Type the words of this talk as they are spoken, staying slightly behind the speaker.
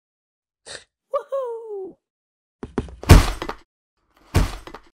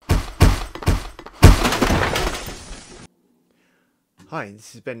Hi,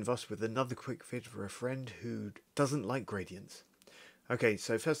 this is Ben Voss with another quick vid for a friend who doesn't like gradients. Okay,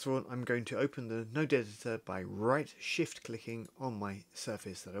 so first of all, I'm going to open the node editor by right shift clicking on my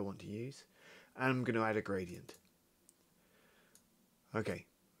surface that I want to use, and I'm going to add a gradient. Okay,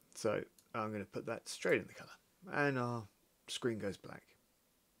 so I'm going to put that straight in the color, and our screen goes black.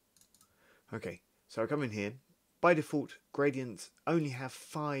 Okay, so I come in here. By default, gradients only have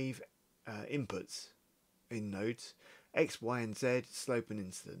 5 inputs in nodes: X, Y and Z, slope and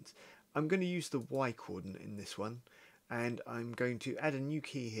incidence. I'm going to use the Y coordinate in this one, and I'm going to add a new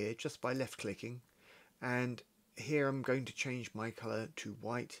key here just by left clicking, and here I'm going to change my color to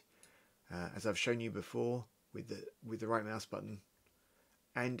white, as I've shown you before with the right mouse button.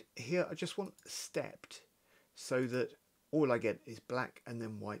 And here I just want stepped so that all I get is black and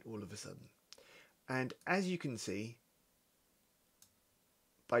then white all of a sudden. And as you can see,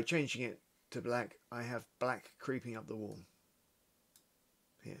 by changing it to black, I have black creeping up the wall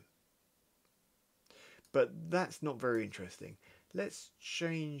here. But that's not very interesting. Let's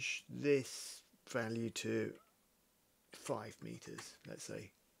change this value to 5 meters, let's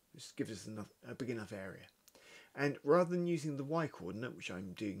say. This gives us a big enough area. And rather than using the Y coordinate, which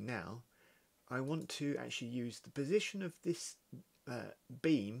I'm doing now, I want to actually use the position of this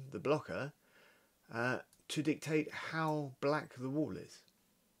beam, the blocker, to dictate how black the wall is.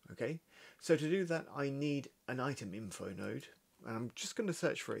 Okay, so to do that I need an item info node, and I'm just going to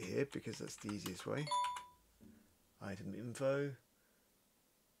search for it here because that's the easiest way. Item info,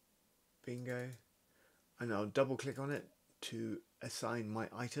 bingo, and I'll double click on it to assign my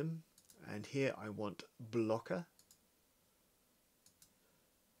item, and here I want blocker.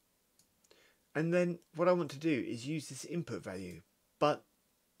 And then what I want to do is use this input value, but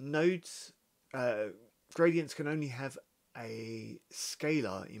nodes, gradients can only have a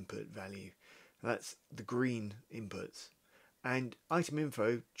scalar input value. That's the green inputs, and item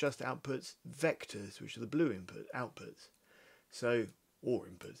info just outputs vectors, which are the blue outputs. So, or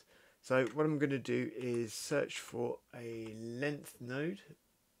inputs. So what I'm going to do is search for a length node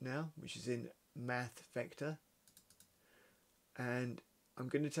now, which is in math vector, and I'm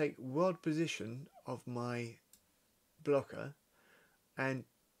going to take world position of my blocker and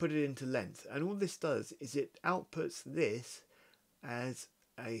put it into length, and all this does is it outputs this as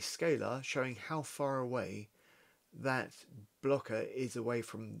a scalar showing how far away that blocker is away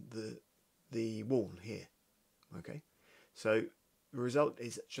from the wall here. Okay, so the result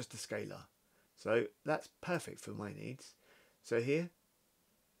is just a scalar, so that's perfect for my needs. So here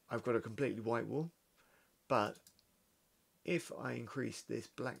I've got a completely white wall, but if I increase this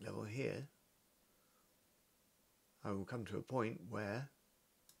black level here, I will come to a point where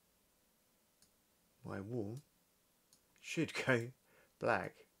my wall should go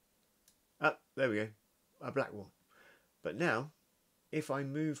black. Ah, there we go, a black wall. But now, if I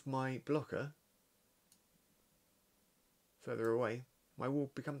move my blocker further away, my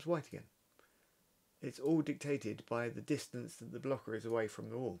wall becomes white again. It's all dictated by the distance that the blocker is away from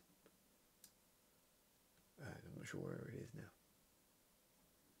the wall. I'm not sure where it is now.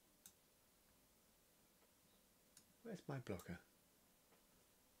 Where's my blocker?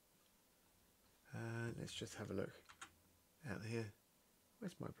 Let's just have a look out here.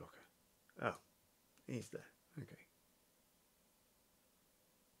 Where's my blocker? Oh, he's there. Okay.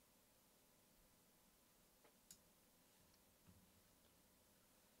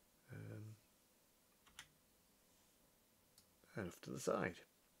 And off to the side.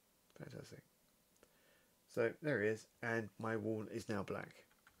 Fantastic. So there he is, and my wall is now black.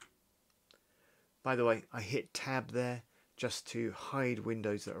 By the way, I hit tab there just to hide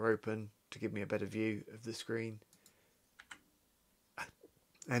windows that are open to give me a better view of the screen,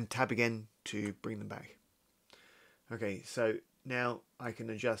 and tab again to bring them back. Okay, so now I can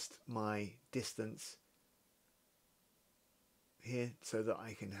adjust my distance here so that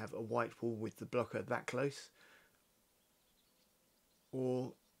I can have a white wall with the blocker that close,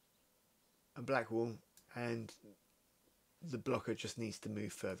 or a black wall and the blocker just needs to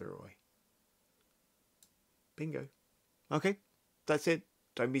move further away. Bingo. Okay, that's it.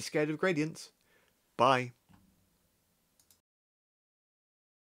 Don't be scared of gradients. Bye.